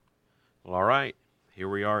Well, all right. Here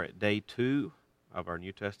we are at day 2 of our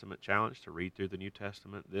New Testament challenge to read through the New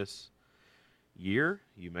Testament this year.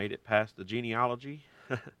 You made it past the genealogy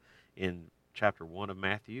in chapter 1 of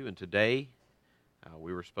Matthew, and today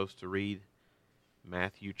we were supposed to read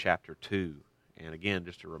Matthew chapter 2. And again,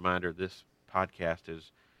 just a reminder, this podcast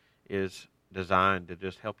is designed to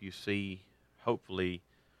just help you see, hopefully,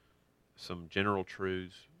 some general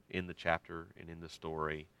truths in the chapter and in the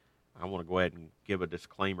story. I want to go ahead and give a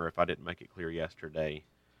disclaimer if I didn't make it clear yesterday.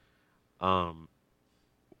 Um,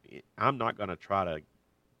 I'm not going to try to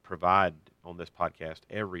provide on this podcast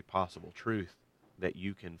every possible truth that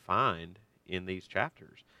you can find in these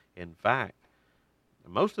chapters. In fact,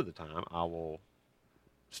 most of the time I will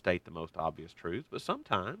state the most obvious truths, but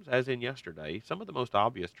sometimes, as in yesterday, some of the most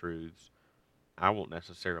obvious truths I won't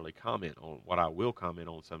necessarily comment on. What I will comment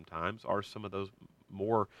on sometimes are some of those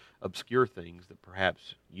more obscure things that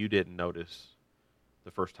perhaps you didn't notice the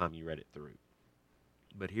first time you read it through.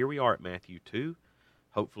 But here we are at Matthew 2.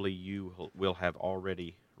 Hopefully you will have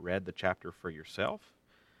already read the chapter for yourself.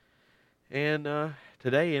 And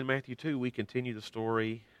today in Matthew 2, we continue the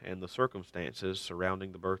story and the circumstances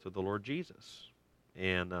surrounding the birth of the Lord Jesus.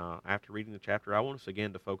 And after reading the chapter, I want us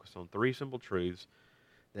again to focus on 3 simple truths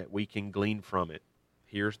that we can glean from it.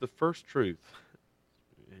 Here's the first truth.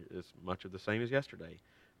 It's much of the same as yesterday.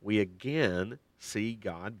 We again see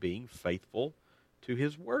God being faithful to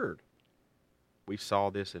His Word. We saw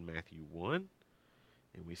this in Matthew 1,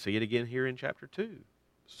 and we see it again here in chapter 2.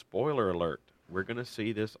 Spoiler alert, we're going to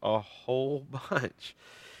see this a whole bunch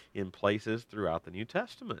in places throughout the New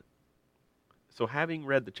Testament. So having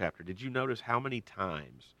read the chapter, did you notice how many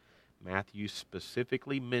times Matthew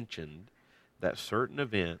specifically mentioned that certain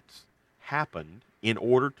events happened in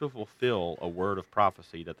order to fulfill a word of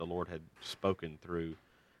prophecy that the Lord had spoken through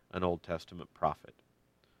an Old Testament prophet?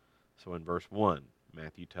 So in verse 1,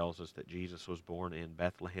 Matthew tells us that Jesus was born in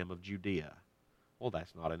Bethlehem of Judea. Well,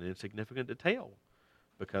 that's not an insignificant detail,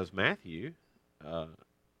 because Matthew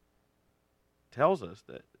tells us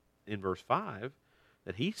that in verse 5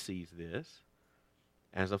 that he sees this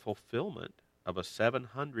as a fulfillment of a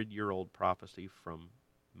 700-year-old prophecy from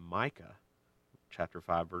Micah chapter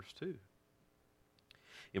 5, verse 2.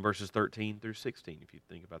 In verses 13 through 16, if you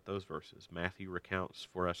think about those verses, Matthew recounts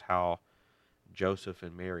for us how Joseph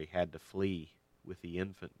and Mary had to flee with the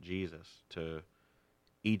infant Jesus to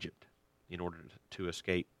Egypt in order to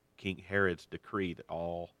escape King Herod's decree that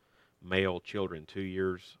all male children 2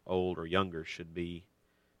 years old or younger should be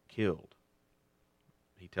killed.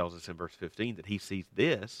 He tells us in verse 15 that he sees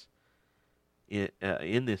this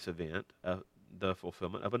in this event, the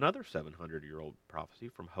fulfillment of another 700-year-old prophecy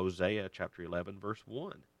from Hosea chapter 11, verse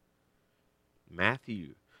 1.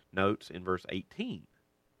 Matthew notes in verse 18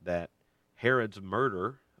 that Herod's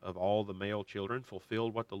murder of all the male children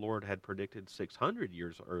fulfilled what the Lord had predicted 600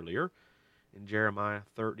 years earlier in Jeremiah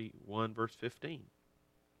 31, verse 15.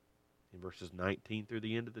 In verses 19 through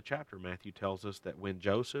the end of the chapter, Matthew tells us that when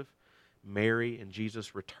Joseph, Mary, and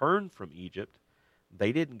Jesus returned from Egypt,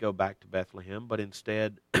 they didn't go back to Bethlehem, but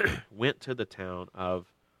instead went to the town of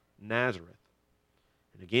Nazareth.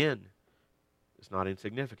 And again, it's not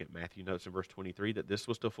insignificant. Matthew notes in verse 23 that this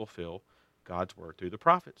was to fulfill God's word through the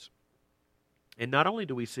prophets. And not only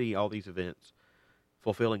do we see all these events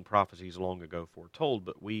fulfilling prophecies long ago foretold,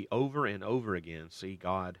 but we over and over again see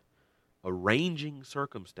God arranging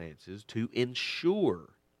circumstances to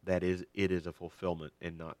ensure that it is a fulfillment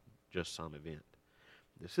and not just some event.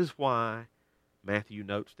 This is why Matthew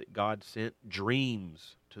notes that God sent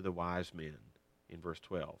dreams to the wise men in verse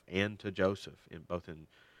 12 and to Joseph both in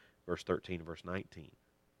verse 13 and verse 19.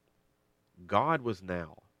 God was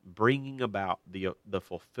now bringing about the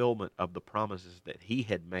fulfillment of the promises that he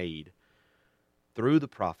had made through the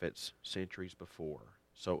prophets centuries before.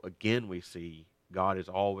 So again we see God is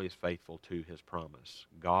always faithful to his promise.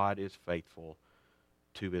 God is faithful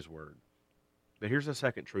to his word. But here's the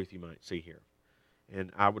second truth you might see here. And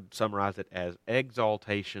I would summarize it as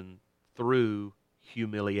exaltation through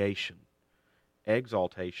humiliation.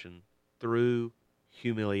 Exaltation through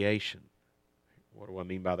humiliation. What do I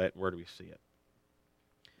mean by that, and where do we see it?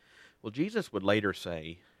 Well, Jesus would later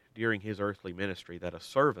say during his earthly ministry that a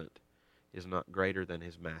servant is not greater than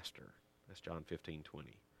his master. That's John 15:20.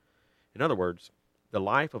 In other words, the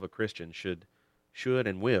life of a Christian should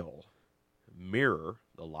and will mirror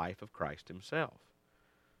the life of Christ himself.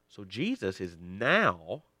 So Jesus is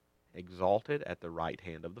now exalted at the right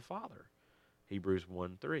hand of the Father. Hebrews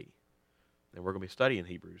 1:3. And we're going to be studying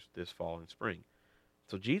Hebrews this fall and spring.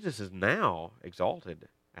 So Jesus is now exalted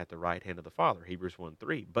at the right hand of the Father, Hebrews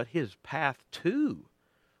 1:3. But his path to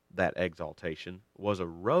that exaltation was a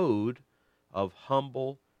road of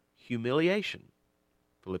humble humiliation.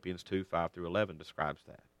 Philippians 2, 5 through 11 describes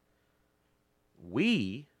that.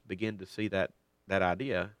 We begin to see that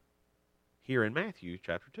idea here in Matthew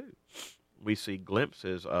chapter 2. We see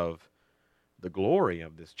glimpses of the glory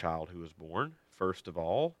of this child who was born. First of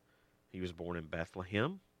all, he was born in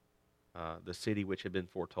Bethlehem, the city which had been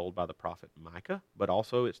foretold by the prophet Micah, but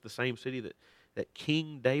also it's the same city that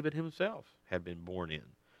King David himself had been born in.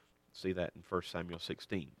 See that in 1 Samuel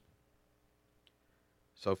 16.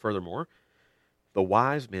 So furthermore, the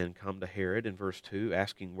wise men come to Herod in verse 2,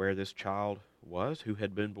 asking where this child was, who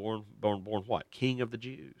had been born what? King of the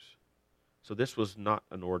Jews. So this was not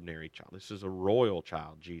an ordinary child. This is a royal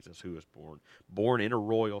child, Jesus, who was born in a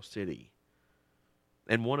royal city.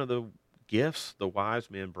 And one of the gifts the wise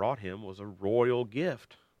men brought him was a royal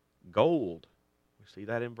gift, gold. We see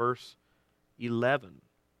that in verse 11.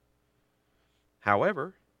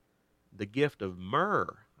 However, the gift of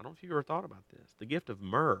myrrh, I don't know if you've ever thought about this, the gift of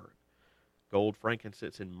myrrh, gold,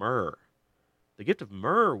 frankincense, and myrrh. The gift of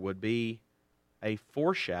myrrh would be a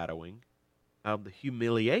foreshadowing of the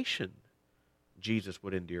humiliation Jesus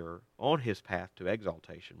would endure on his path to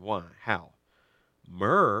exaltation. Why? How?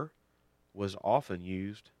 Myrrh was often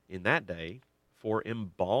used in that day for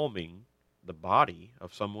embalming the body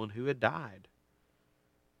of someone who had died.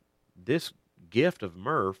 This gift of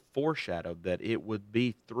myrrh foreshadowed that it would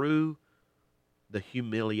be through the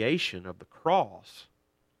humiliation of the cross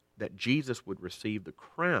that Jesus would receive the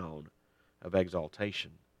crown of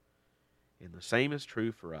exaltation. And the same is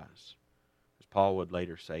true for us. As Paul would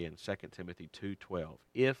later say in 2 Timothy 2:12,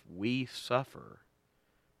 if we suffer,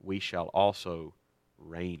 we shall also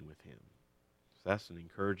reign with him. So that's an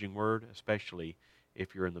encouraging word, especially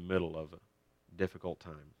if you're in the middle of a difficult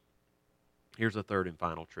time. Here's the third and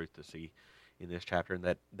final truth to see in this chapter,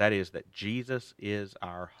 and that is that Jesus is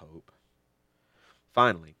our hope.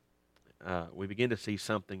 Finally, we begin to see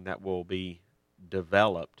something that will be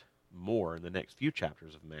developed more in the next few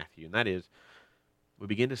chapters of Matthew, and that is we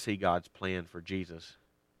begin to see God's plan for Jesus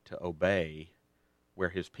to obey where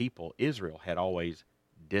his people, Israel, had always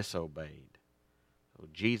disobeyed. So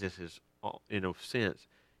Jesus is, in a sense,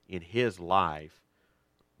 in his life,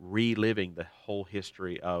 reliving the whole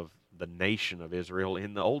history of the nation of Israel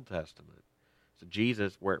in the Old Testament. So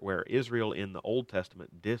Jesus, where Israel in the Old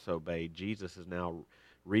Testament disobeyed, Jesus is now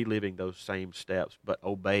reliving those same steps, but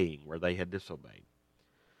obeying where they had disobeyed.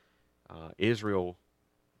 Israel,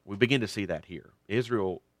 we begin to see that here.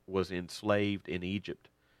 Israel was enslaved in Egypt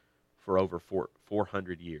for over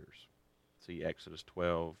 400 years. See Exodus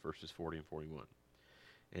 12, verses 40 and 41.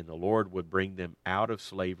 And the Lord would bring them out of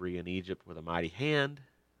slavery in Egypt with a mighty hand.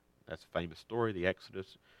 That's a famous story, the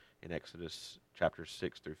Exodus, in Exodus chapters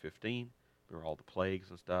 6 through 15. Remember all the plagues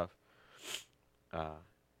and stuff.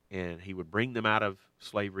 And he would bring them out of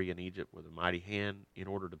slavery in Egypt with a mighty hand in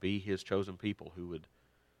order to be his chosen people who would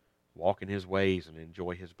walk in his ways and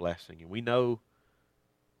enjoy his blessing. And we know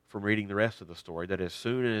from reading the rest of the story that as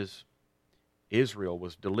soon as Israel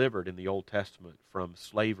was delivered in the Old Testament from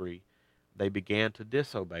slavery, they began to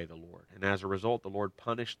disobey the Lord. And as a result, the Lord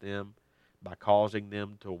punished them by causing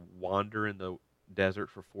them to wander in the desert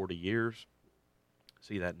for 40 years.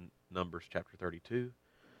 See that in Numbers chapter 32.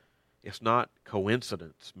 It's not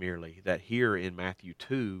coincidence merely that here in Matthew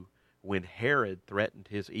 2, when Herod threatened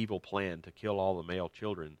his evil plan to kill all the male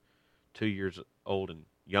children 2 years old and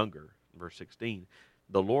younger, verse 16,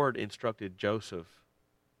 the Lord instructed Joseph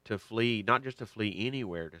to flee, not just to flee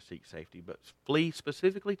anywhere to seek safety, but flee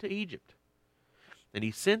specifically to Egypt. And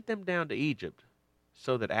he sent them down to Egypt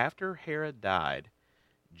so that after Herod died,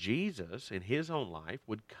 Jesus in his own life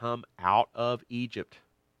would come out of Egypt.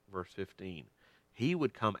 Verse 15. He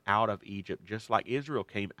would come out of Egypt just like Israel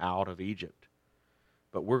came out of Egypt.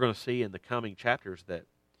 But we're going to see in the coming chapters that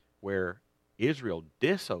where Israel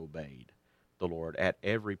disobeyed the Lord at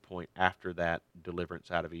every point after that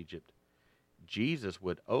deliverance out of Egypt, Jesus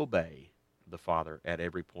would obey the Father at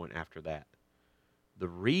every point after that. The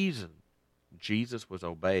reason Jesus was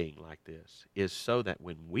obeying like this is so that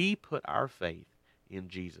when we put our faith in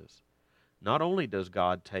Jesus, not only does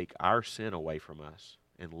God take our sin away from us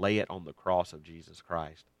and lay it on the cross of Jesus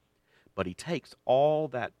Christ, but he takes all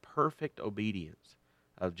that perfect obedience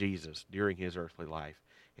of Jesus during his earthly life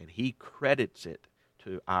and he credits it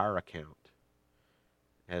to our account.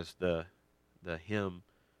 As the hymn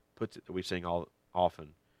puts it that we sing all often,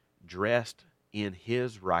 dressed in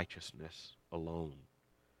his righteousness alone,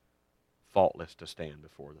 faultless to stand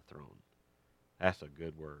before the throne. That's a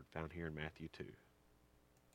good word found here in Matthew 2.